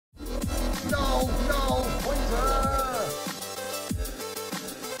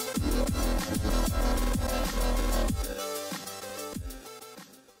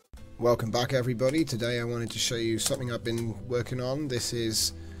Welcome back everybody. Today I wanted to show you something I've been working on. This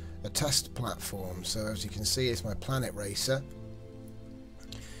is a test platform. So as you can see, it's my Planet Racer.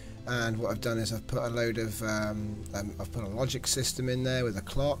 And what I've done is I've put a load of I've put a logic system in there with a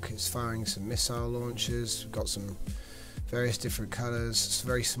clock. It's firing some missile launchers. We've got some various different colours. It's a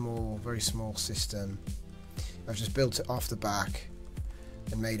very small system. I've just built it off the back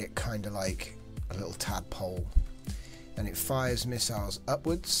and made it kind of like a little tadpole. And it fires missiles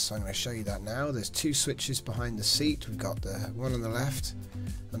upwards, so I'm going to show you that now. There's two switches behind the seat. We've got the one on the left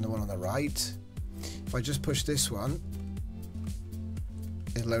and the one on the right. If I just push this one,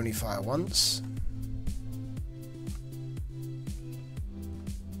 it'll only fire once.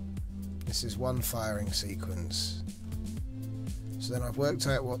 This is one firing sequence. So then I've worked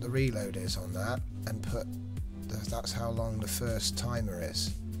out what the reload is on that and put that's how long the first timer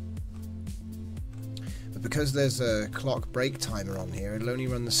is. But because there's a clock break timer on here, it'll only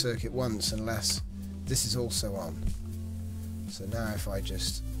run the circuit once unless this is also on. So now if I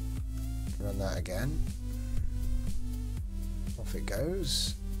just run that again, off it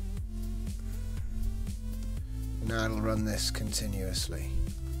goes. Now it'll run this continuously.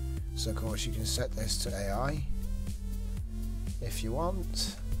 So of course you can set this to AI if you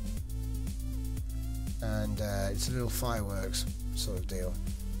want, and it's a little fireworks sort of deal.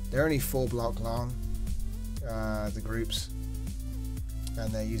 They're only 4 block long, the groups,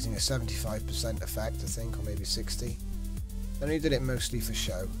 and they're using a 75% effect, I think, or maybe 60. I only did it mostly for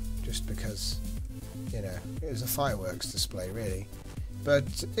show, just because, you know, it was a fireworks display really,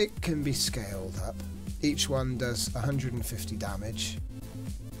 but it can be scaled up. Each one does 150 damage,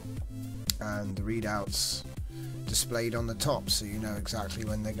 and the readouts displayed on the top, so you know exactly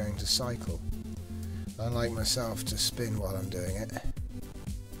when they're going to cycle. I like myself to spin while I'm doing it.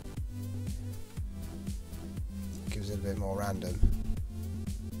 Gives it a bit more random.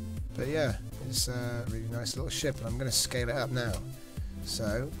 But yeah, it's a really nice little ship, and I'm going to scale it up now.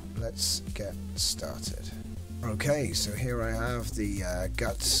 So let's get started. Okay, so here I have the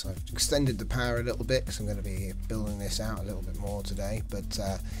guts. I've extended the power a little bit because I'm going to be building this out a little bit more today, but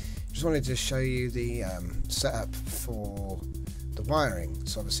just wanted to show you the setup for the wiring.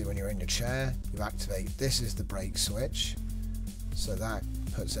 So obviously when you're in your chair, you activate, this is the brake switch, so that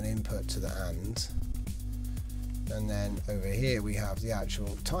puts an input to the and then over here we have the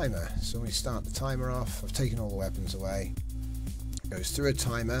actual timer. So when we start the timer off, I've taken all the weapons away, it goes through a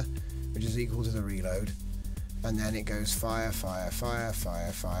timer which is equal to the reload, and then it goes fire, fire, fire,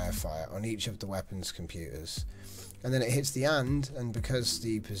 fire, fire, fire on each of the weapons computers, and then it hits the and because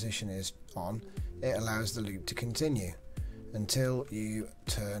the position is on, it allows the loop to continue until you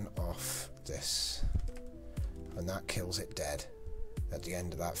turn off this, and that kills it dead at the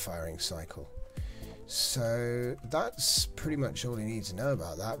end of that firing cycle. So that's pretty much all you need to know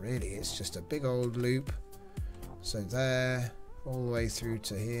about that really. It's just a big old loop. So there, all the way through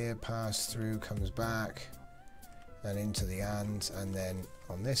to here, pass through, comes back and into the and then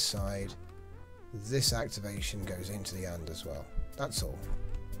on this side this activation goes into the and as well. That's all,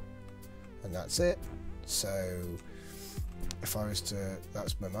 and that's it. So if I was to,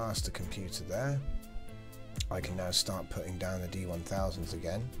 that's my master computer there, I can now start putting down the D1000s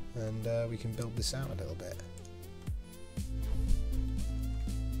again, and we can build this out a little bit.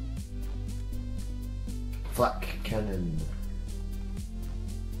 Flak cannon.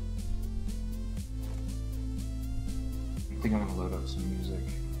 I think I'm gonna load up some music.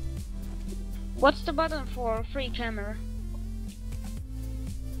 What's the button for free camera?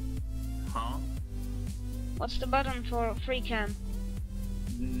 Huh? What's the button for free cam?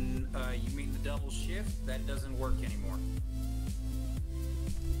 You mean the double shift? That doesn't work anymore.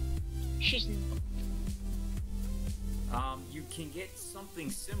 She's You can get something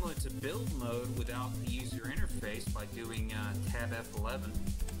similar to build mode without the user interface by doing tab F11.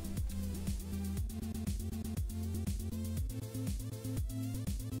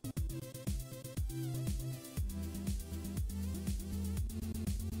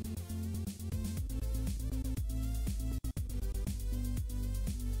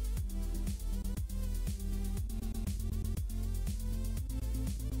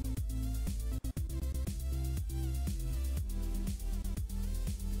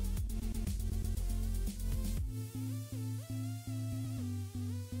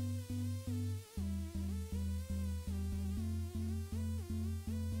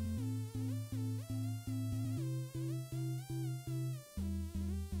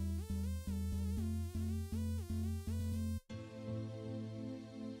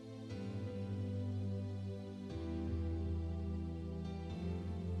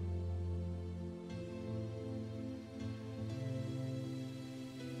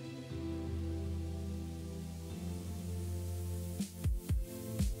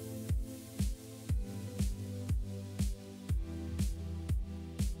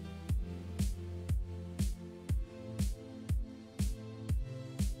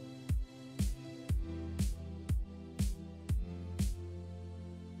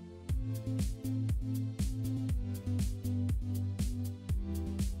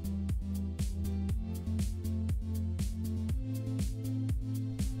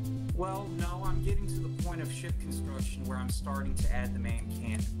 Well, no, I'm getting to the point of ship construction where I'm starting to add the main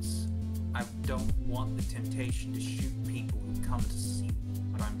cannons. I don't want the temptation to shoot people who come to see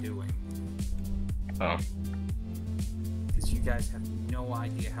what I'm doing. Oh. Because you guys have no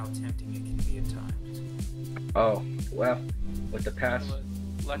idea how tempting it can be at times. Oh, well, with the past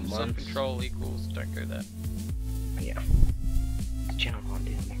Lack of months. self-control equals don't go there. Yeah. Channel on,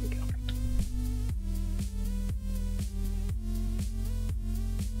 dude. There we go.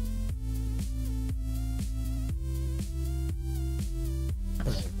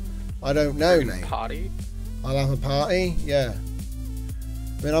 I don't know, mate. Party? I'll have a party. Yeah.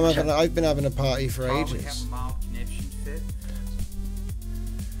 I mean, I've been having a party for Probably ages. have a mild conniption fit.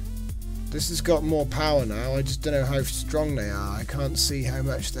 This has got more power now. I just don't know how strong they are. I can't see how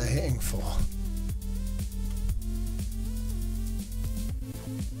much they're hitting for.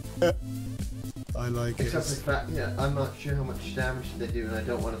 I like it. Except for the fact, yeah, I'm not sure how much damage they do, and I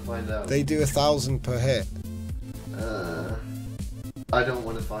don't want to find out. They do 1,000 per hit. I don't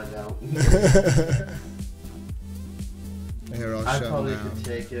want to find out. Here, I'll I shut probably them down. could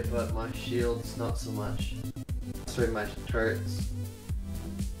take it, but my shield's not so much. Sorry, my turrets.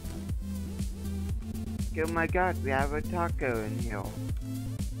 Oh my god, we have a taco in here.